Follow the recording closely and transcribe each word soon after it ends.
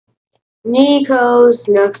NICO'S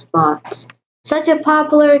NextBots. Such a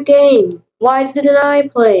popular game. Why didn't I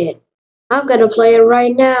play it? I'm gonna play it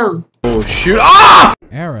right now. Oh shoot! Ah!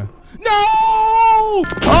 Error. No!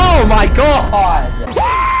 Oh my god!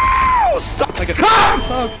 Wow! Suck like a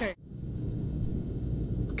cock!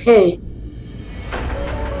 Okay.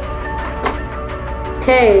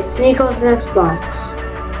 Okay, it's NICO'S NextBots.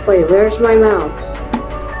 Wait, where's my mouse?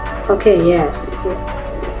 Okay, yes.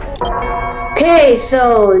 Okay,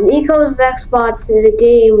 so NICO'S NextBots is a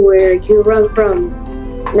game where you run from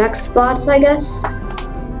NextBots, I guess.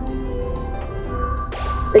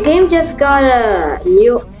 The game just got a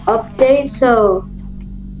new update, so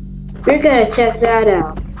we're gonna check that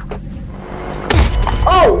out.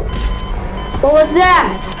 Oh! What was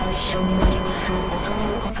that?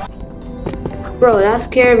 Bro, that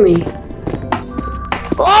scared me.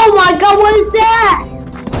 Oh my god, what is that?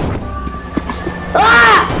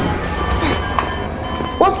 Ah!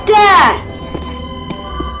 What's that?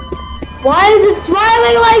 Why is it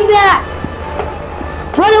smiling like that?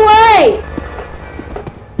 Run away!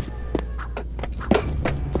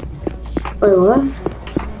 Wait, what?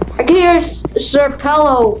 I can hear Sir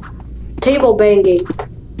Pello table banging.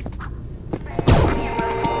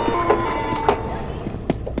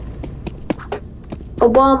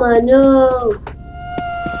 Obama, no!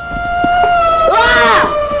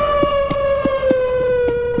 Ah!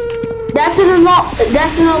 That's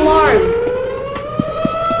an alarm.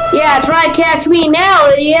 Yeah, try to catch me now,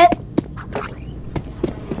 idiot.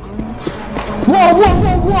 Whoa, whoa,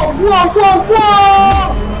 whoa, whoa, whoa, whoa, whoa!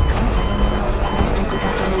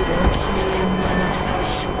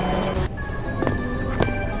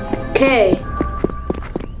 Okay.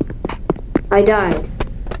 I died.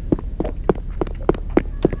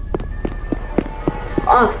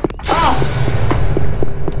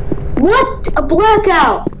 What? A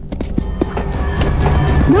blackout!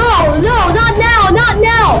 No, no, not now, not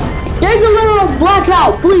now! There's a literal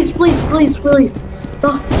blackout! Please, please, please, please.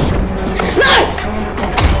 Oh.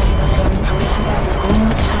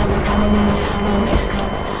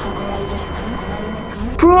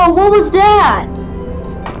 Bro, what was that?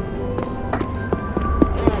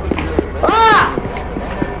 Ah!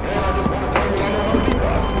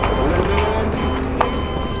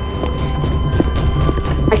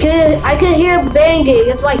 I can hear banging.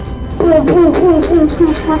 It's like boom, boom, boom, boom,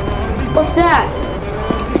 boom, boom. What's that?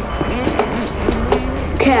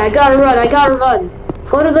 Okay, I gotta run. I gotta run.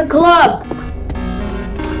 Go to the club.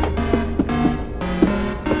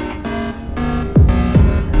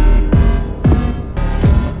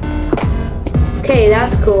 Okay,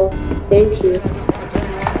 that's cool. Thank you.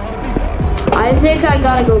 I think I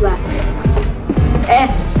gotta go back.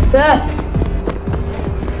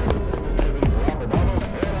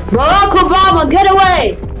 Barack Obama, get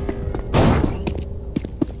away!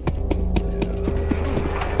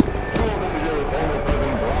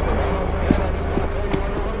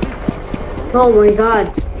 Oh my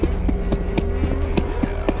god.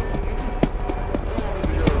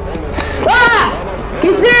 Ah!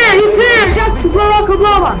 He's there! He's there! That's Barack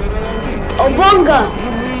Obama! Obanga!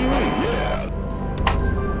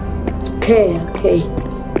 Okay, okay.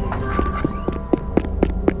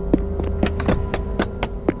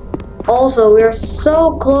 Also, we're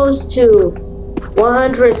so close to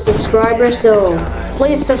 100 subscribers, so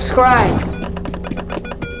please subscribe.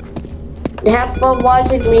 And have fun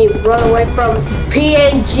watching me run away from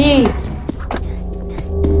pngs.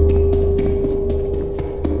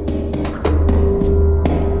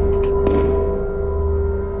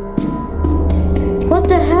 What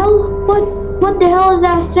the hell? What the hell is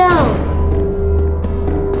that sound?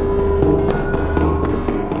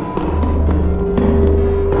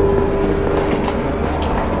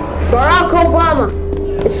 Barack Obama.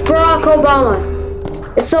 It's Barack Obama.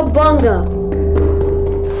 It's Obanga.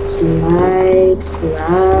 Slide,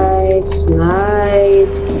 slide,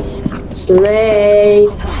 slide, slide.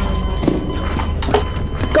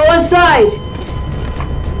 Go inside.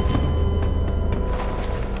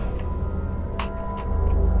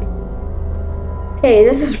 Hey,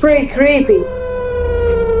 this is pretty creepy.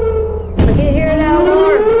 I can hear that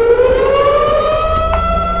alarm.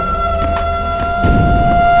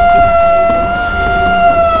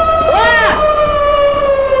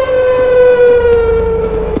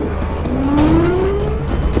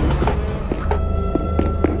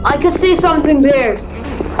 I can see something there.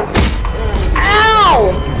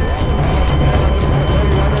 Ow!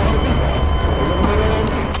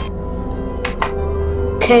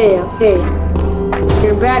 Okay, okay.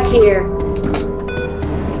 You're back here.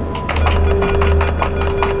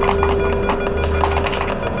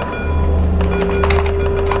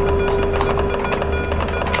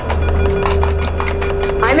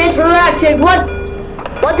 distracting.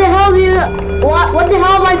 What the hell do you? What the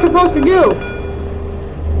hell am I supposed to do?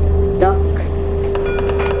 Duck.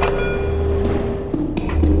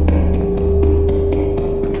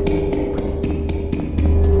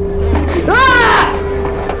 Ah!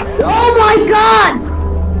 Oh my God!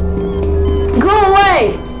 Go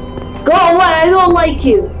away! Go away! I don't like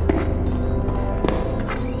you.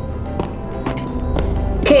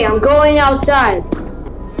 Okay, I'm going outside.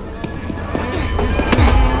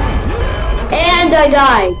 And I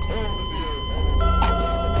died.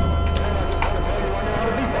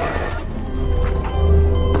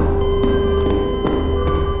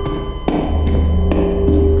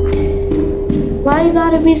 Why you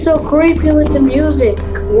gotta be so creepy with the music?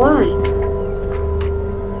 Why?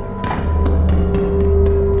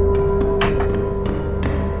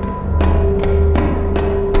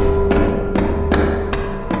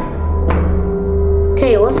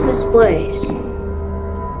 Okay, what's this place?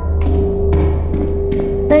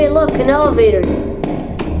 Hey, look, an elevator.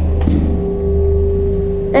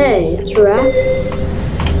 Hey, it's a rat.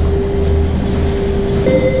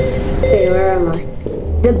 Okay, where am I?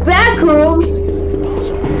 The back rooms?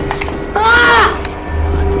 Ah!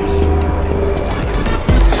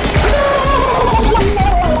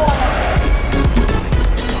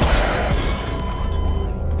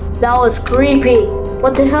 That was creepy.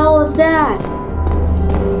 What the hell was that?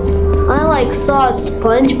 I like saw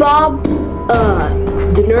SpongeBob,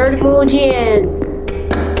 the nerd emoji, and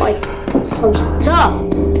like some stuff.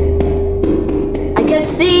 I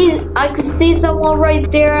can see someone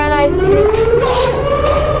right there, and I think.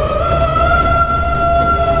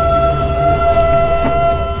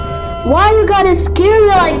 Why you gotta scare me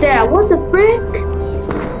like that? What the frick?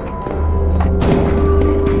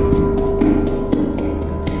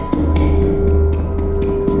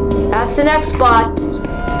 That's the next spot.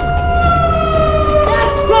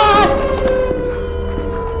 Next spots!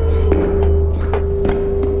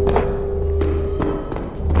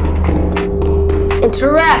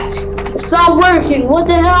 Interact. It's not working. What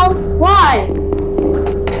the hell? Why?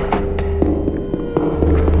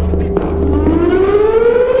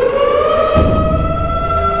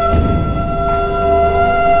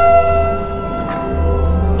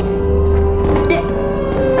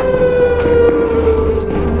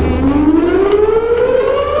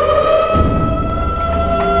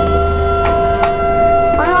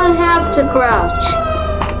 To crouch.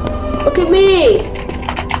 Look at me.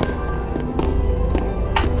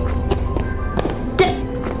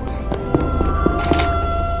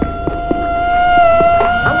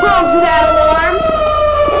 I'm going to that alarm,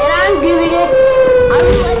 and I'm giving it.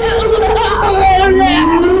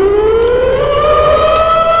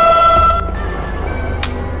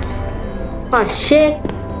 Oh shit!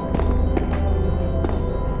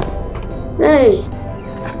 Hey,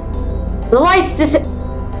 the lights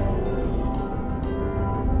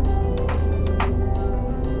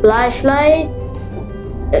Flashlight.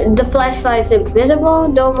 The flashlight's invisible.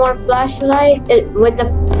 No more flashlight. With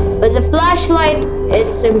the flashlight,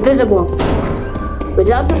 it's invisible.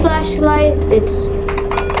 Without the flashlight, it's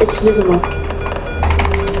visible.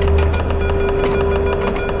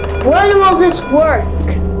 When will this work?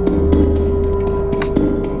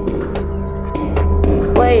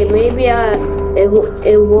 Wait, maybe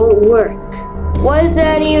it won't work. What is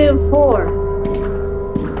that even for?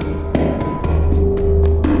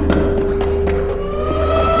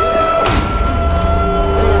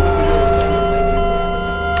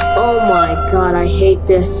 God, I hate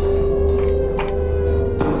this.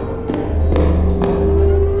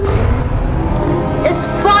 It's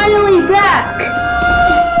finally back!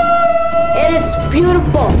 It is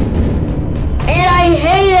beautiful. And I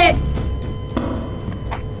hate it!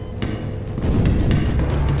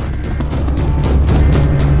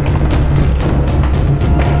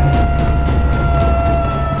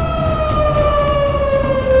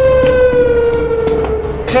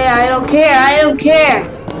 Okay, I don't care, I don't care.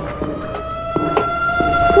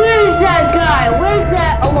 Where's that guy? Where's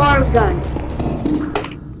that alarm gun?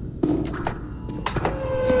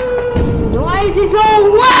 Why is he so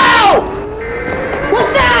loud?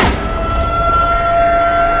 What's that?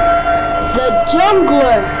 The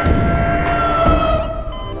jungler.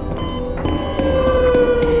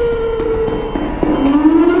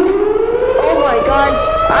 Oh my god,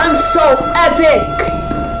 I'm so epic.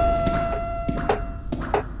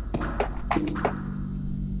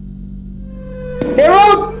 They're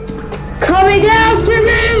all coming after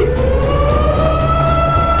me!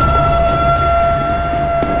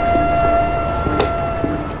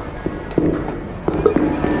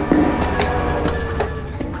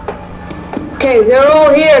 Okay, they're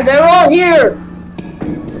all here, they're all here!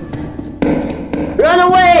 Run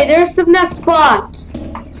away! There's some NICO'S.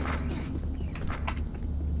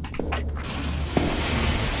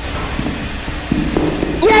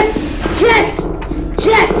 Yes! Yes!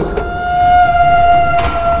 Yes!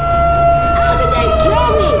 How did that kill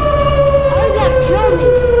me? How did that kill me?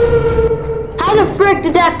 How the frick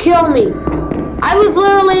did that kill me? I was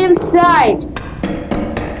literally inside.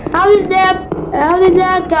 How did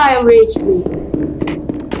that guy reach me?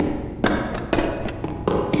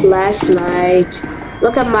 Flashlight.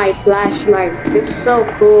 Look at my flashlight. It's so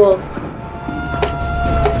cool.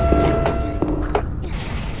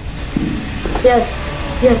 Yes.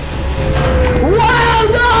 Yes. Wow,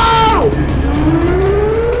 no!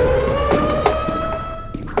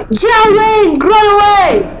 Jelly, run away!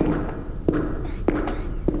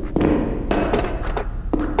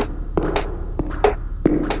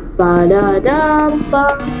 Ba-da-da-ba.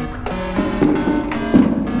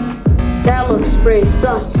 That looks pretty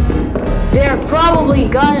sus. There's probably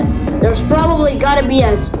gotta be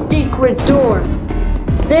a secret door.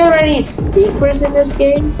 Is there any secrets in this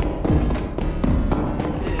game?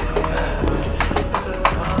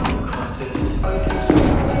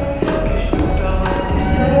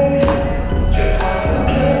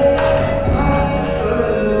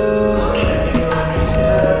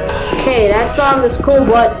 Okay, that song is cool,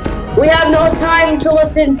 but we have no time to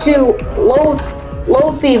listen to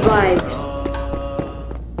lo-fi vibes.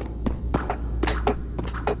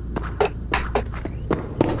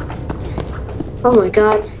 Oh my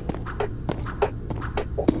god.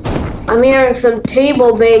 I'm hearing some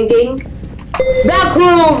table banging. Back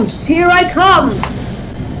rooms! Here I come!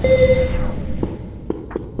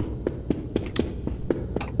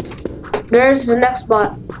 There's the next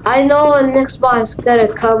bot. I know a next bot is gonna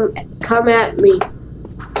come at me.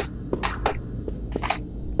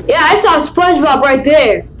 Yeah, I saw SpongeBob right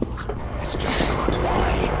there. It's just not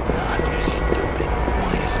right. I'm stupid.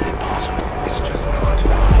 Why isn't it possible? It's just not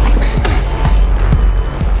right.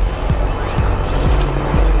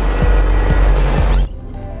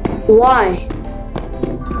 Why?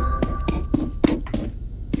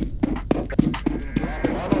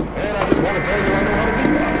 And I just want to tell you I know how to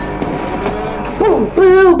beatbox. Boom,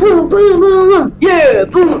 boom, boom, boom, boom, yeah,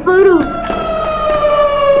 boom, boom.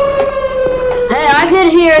 Hey, I can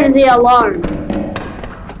hear the alarm.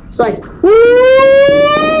 It's like,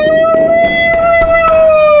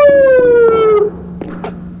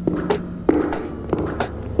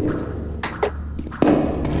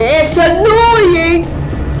 it's annoying.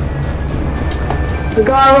 I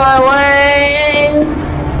gotta run away.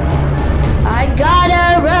 I gotta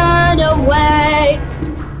run away.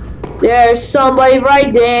 There's somebody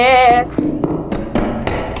right there.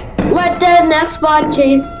 Let the next bot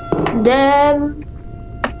chase them.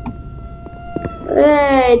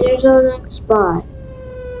 Hey, there's a next bot.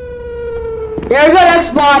 There's a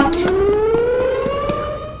next bot.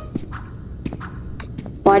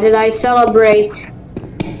 Why did I celebrate?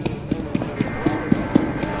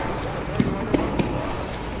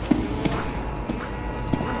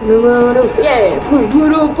 Yeah,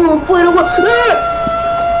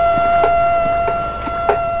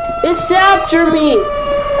 it's after me.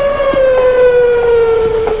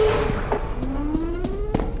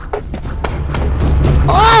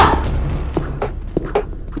 Ah!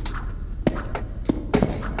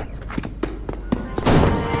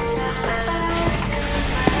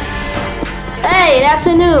 Hey, that's a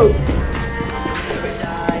noob.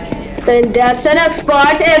 And that's the next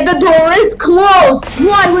part, and the door is closed.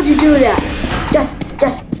 Why would you do that? Just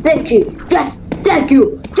thank you. Just thank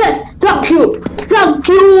you. Just thank you. Thank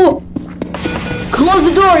you. Close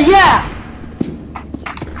the door, yeah.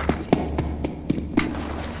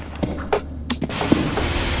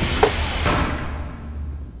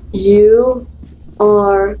 You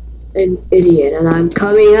are an idiot, and I'm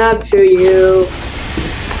coming after you.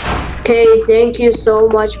 Okay, thank you so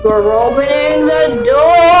much for opening the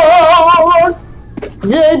door.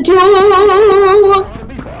 The door.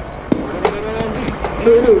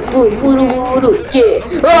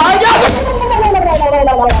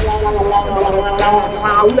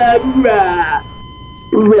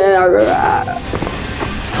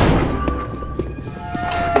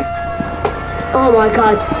 Oh my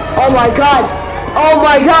god. Oh my god. Oh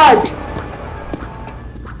my god.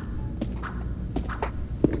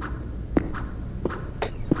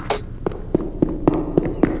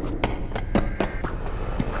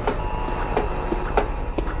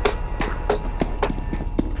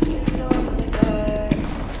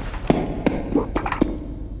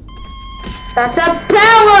 That's a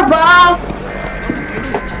power box!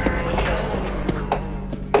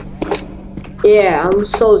 Yeah, I'm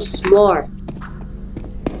so smart.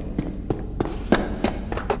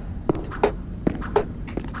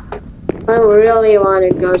 I really want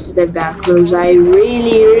to go to the back rooms. I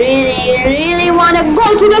really, really, really want to go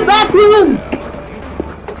to the back rooms.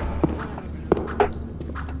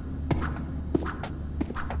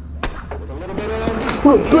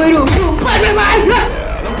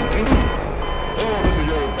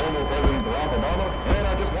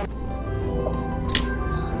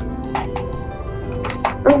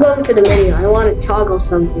 I'm going to the menu. I want to toggle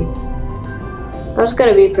something. That's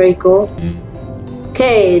gonna be pretty cool.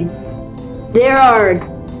 Okay, there are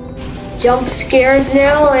jump scares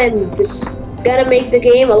now, and this is gonna make the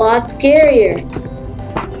game a lot scarier.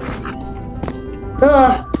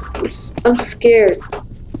 I'm scared.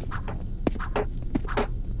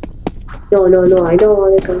 No, I don't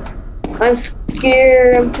want to go. I'm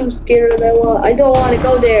scared. I'm too scared. I don't want to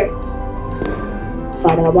go there.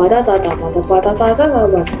 I'm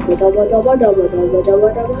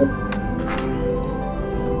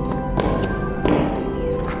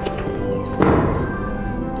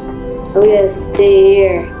gonna stay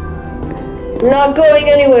here. I'm not going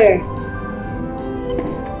anywhere.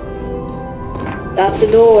 That's the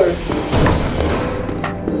door.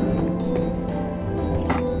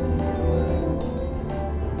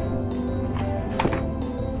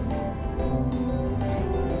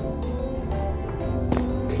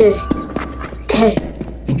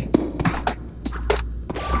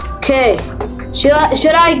 Okay.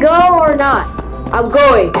 Should I go or not? I'm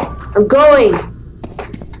going.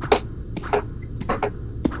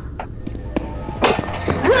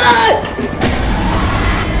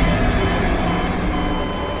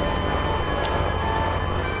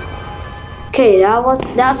 Okay,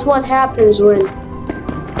 that's what happens when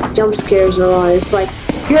jump scares are on. It's like,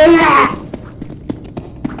 yeah!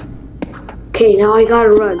 Okay, now I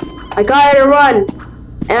gotta run.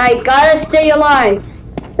 And I gotta stay alive.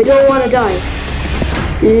 I don't want to die.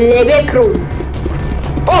 Le back room.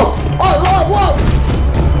 Whoa!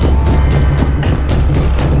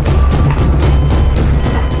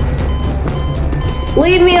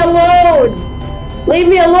 Leave me alone.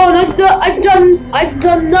 I've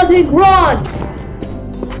done nothing wrong.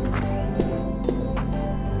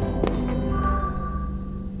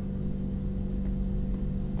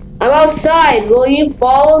 I'm outside. Will you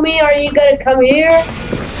follow me? Are you gonna come here?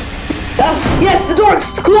 Yes, the door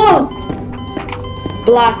is closed.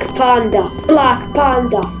 Black panda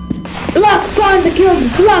killed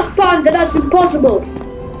black panda. That's impossible.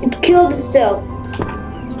 It killed itself.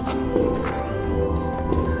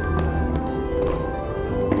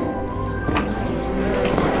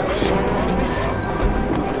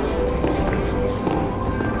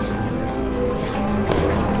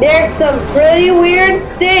 There's some pretty weird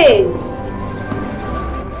things.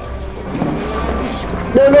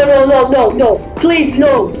 No. Please,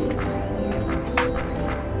 no.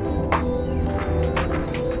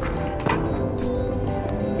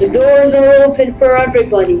 The doors are open for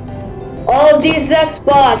everybody. All of these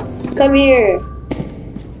NICO'S, come here.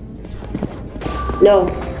 No.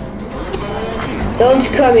 Don't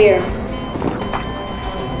come here.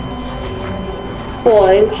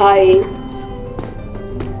 Boing, hi.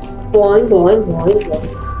 Boing.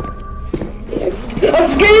 I'm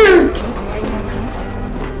scared!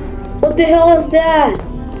 What the hell is that?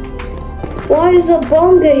 Why is a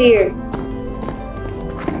bunga here?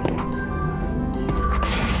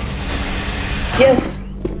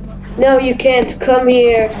 Yes. No, you can't come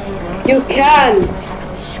here. You can't.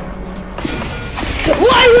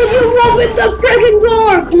 Why would you open the freaking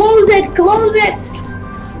door? Close it.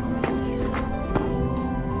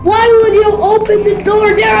 Why would you open the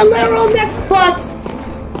door? There are literal NICO'S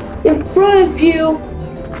in front of you.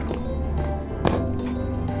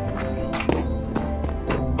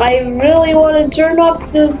 I really want to turn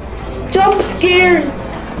off the jump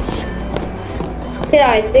scares. Yeah,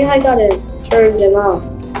 I think I gotta turn them off.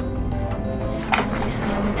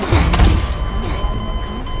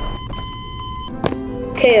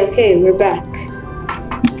 Okay, we're back.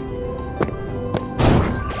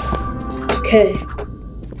 Okay.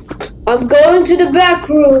 I'm going to the back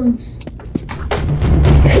rooms.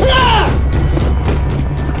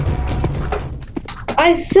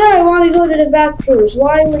 I said I want to go to the back rooms.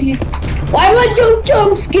 Why would you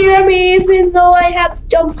jump scare me even though I have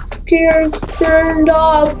jump scares turned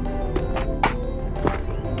off?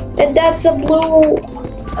 And that's a blue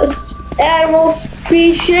animal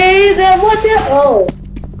species. And what the? Oh.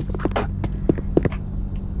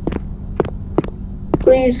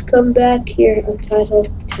 Please come back here. Untitled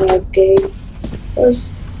tag game.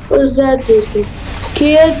 What is that, Disney?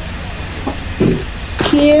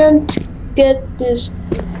 Can't get this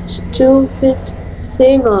stupid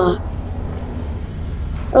thing off.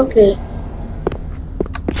 Okay.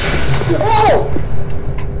 Oh!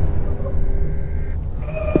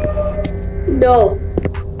 No.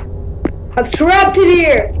 I'm trapped in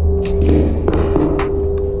here.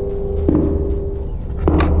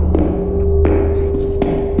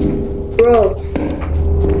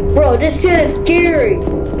 Bro, this shit is scary.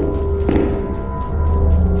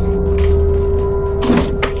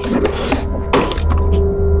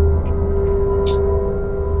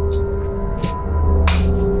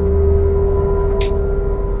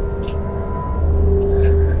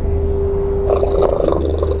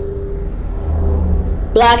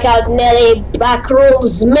 Blackout Nelly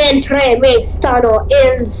backrooms mentre me stanno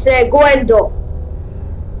inseguendo.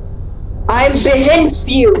 I'm behind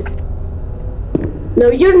you. No,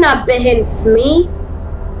 you're not behind me.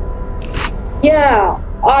 Yeah,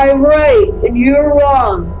 I'm right and you're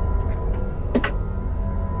wrong.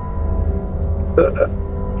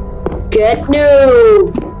 Get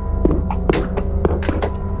new.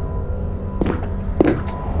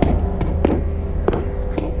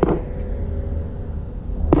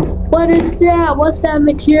 What is that? What's that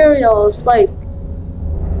material? It's like...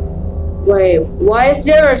 Wait, why is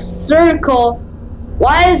there a circle?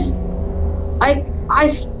 Why is... I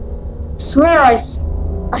swear I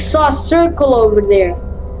saw a circle over there.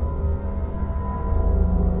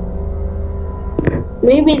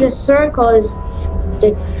 Maybe the circle is...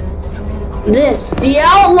 the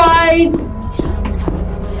outline!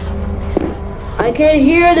 I can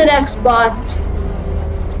hear the next bot.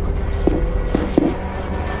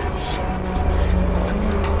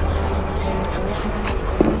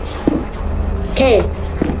 Okay,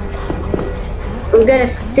 I'm gonna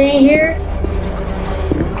stay here.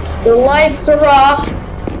 The lights are off.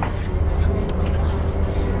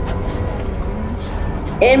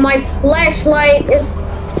 And my flashlight is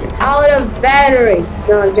out of batteries.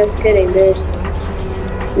 No, I'm just kidding. There's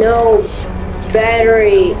no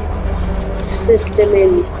battery system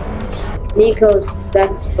in NICO'S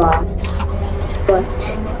NextBots.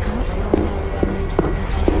 But...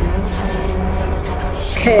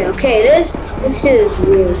 Okay, this shit is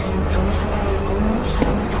weird.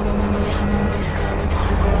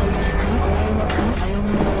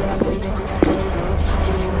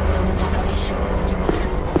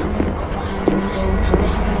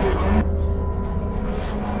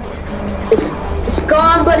 It's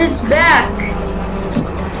gone, but it's back.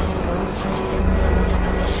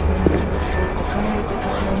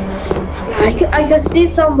 I can see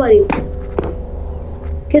somebody. I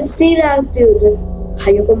can see that dude.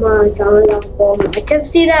 I can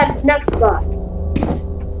see that next spot.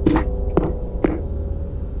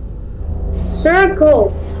 Circle.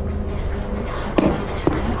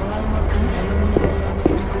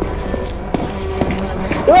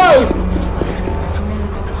 Whoa!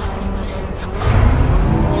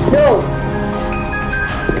 No!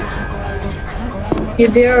 You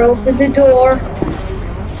dare open the door?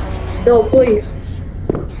 No, please.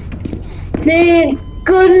 Thank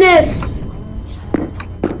goodness!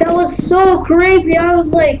 That was so creepy. I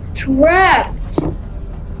was like trapped.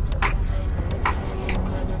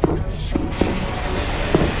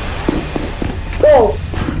 Go.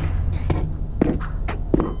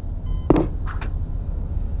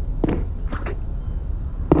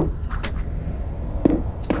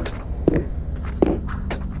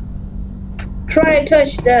 Try and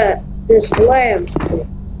touch this lamp.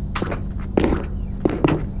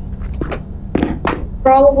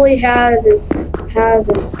 Probably has this.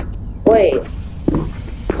 Wait.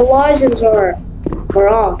 Collagens are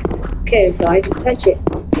off. Okay, so I can touch it.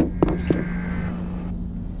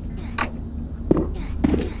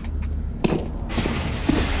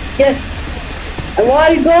 Yes. I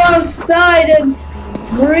want to go outside and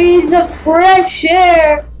breathe the fresh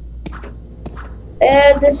air.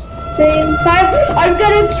 And at the same time, I'm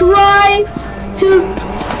gonna try to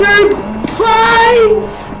survive.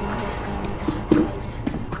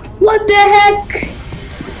 What the heck?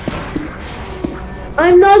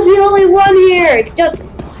 I'm not the only one here. Just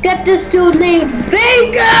get this dude named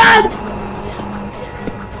Bacon!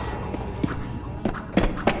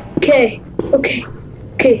 Okay,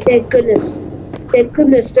 thank goodness. Thank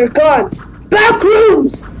goodness, they're gone.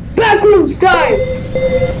 Backrooms! Backrooms time!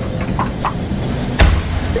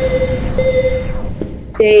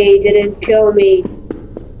 They didn't kill me.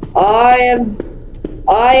 I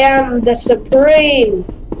am the Supreme.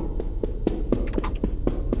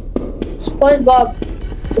 SpongeBob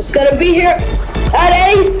is gonna be here at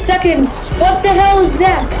any second. What the hell is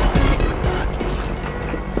that?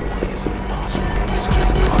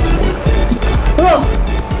 Whoa!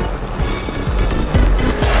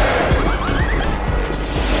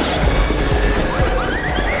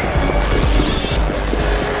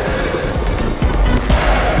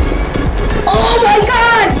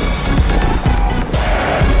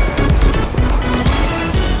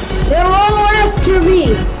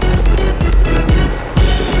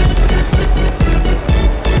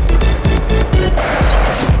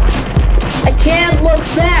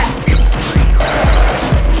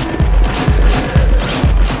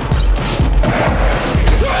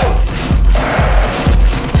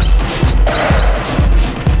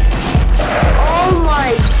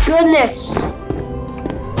 this.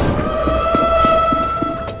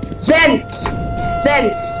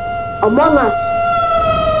 Vent. Among Us.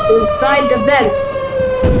 Inside the vents.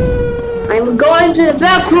 I'm going to the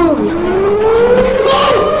back rooms.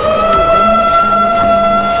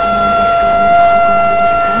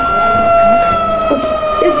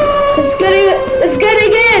 It's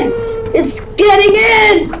getting in. It's getting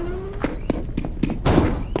in.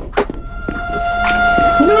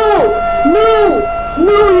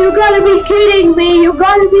 No, you gotta be kidding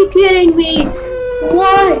me.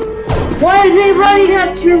 Why are they running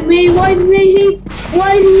after me? Why do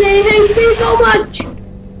they hate me so much?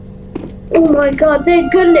 Oh my god,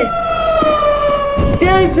 thank goodness.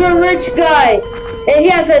 There's a rich guy, and he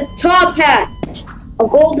has a top hat. A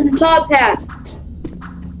golden top hat.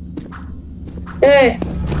 Hey.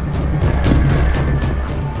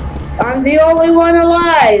 I'm the only one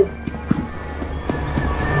alive.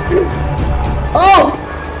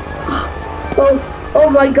 Oh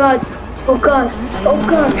my god. Oh god.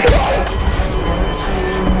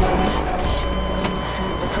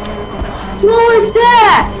 What was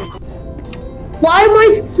that? Why am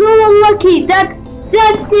I so unlucky? That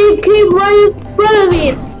thing came right in front of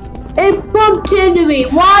me. It bumped into me.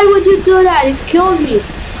 Why would you do that? It killed me.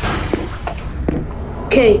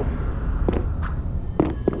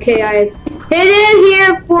 Okay, I've hidden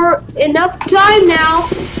here for enough time now.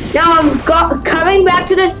 Now I'm coming back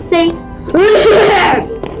to the same.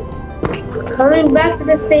 Coming back to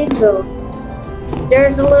the safe zone.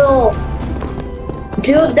 There's a little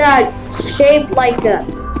dude that's shaped like a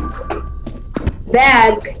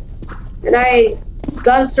bag, and I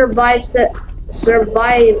gotta survive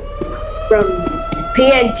from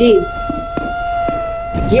pngs.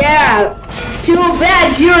 Yeah, too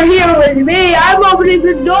bad you're here with me. I'm opening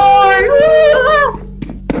the door.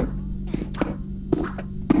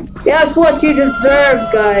 That's what you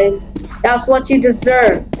deserve, guys. That's what you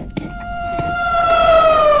deserve.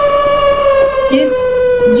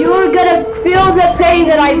 You're gonna feel the pain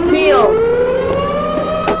that I feel.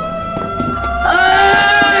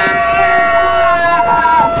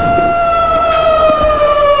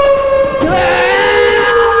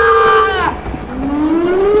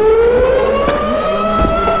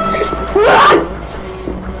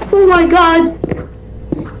 Oh my god.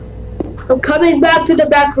 I'm coming back to the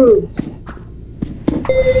back rooms.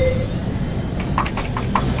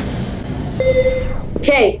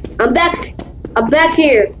 Okay, I'm back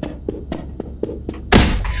here.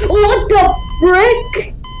 What the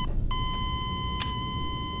frick?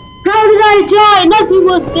 How did I die? Nothing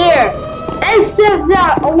was there. It says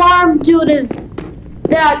that alarm dude is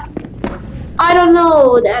that, I don't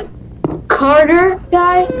know, that Carter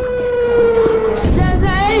guy says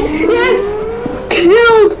that he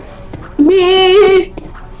killed me.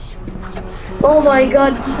 Oh my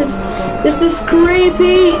god, this is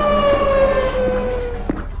creepy.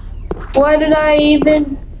 Why did I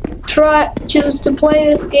even choose to play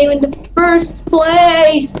this game in the first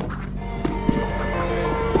place?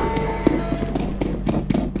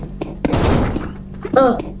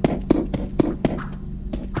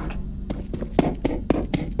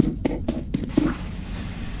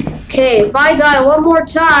 Okay, if I die one more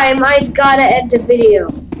time, I gotta end the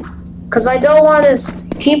video. Cause I don't want to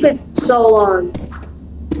keep it so long.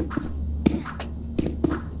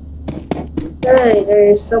 Hey,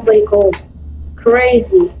 there's somebody called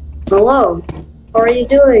Crazy. Hello, how are you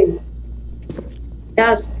doing?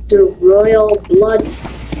 That's the royal blood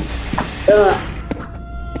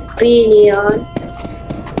beanie on.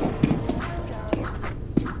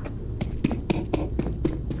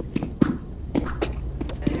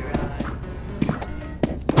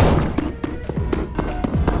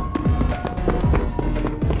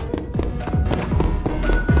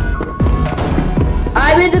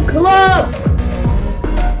 I'm in the club!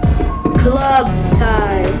 Club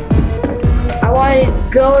time. I want to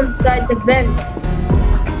go inside the vents.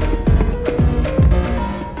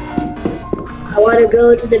 I want to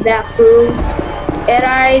go to the back rooms, and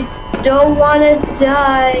I don't want to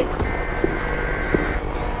die.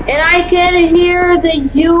 And I can hear the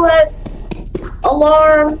US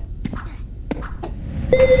alarm.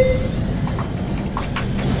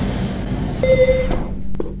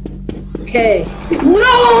 Okay.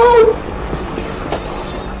 No!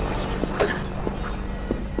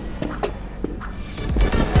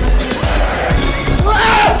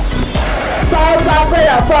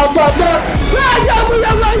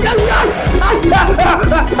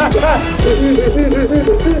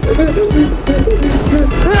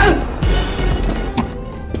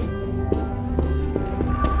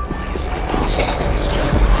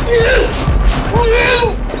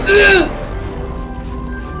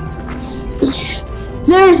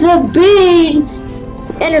 There's a bean,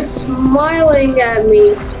 and it's smiling at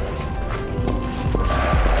me. And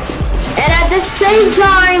at the same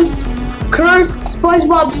time, cursed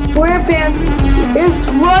SpongeBob SquarePants is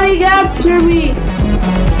running after me.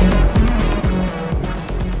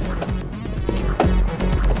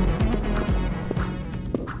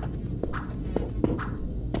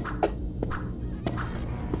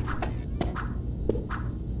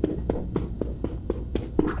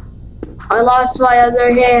 I lost my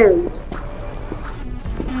other hand.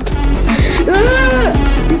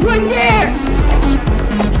 He's right there!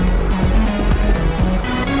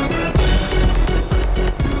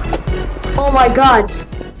 Oh my god.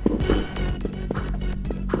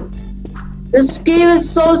 This game is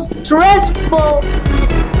so stressful.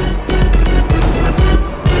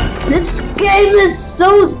 This game is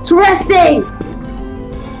so stressing.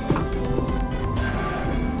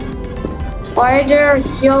 Why are there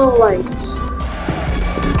yellow lights?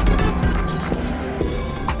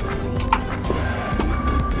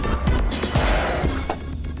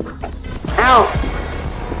 Ow.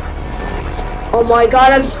 Oh my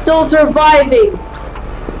god, I'm still surviving.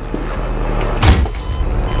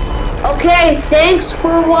 Okay, thanks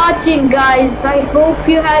for watching, guys. I hope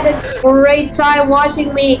you had a great time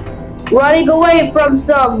watching me running away from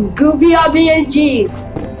some goofy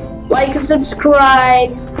pngs. Like and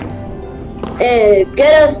subscribe. And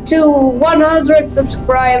get us to 100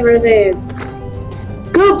 subscribers in.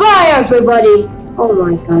 Goodbye, everybody. Oh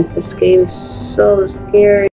my god, this game is so scary.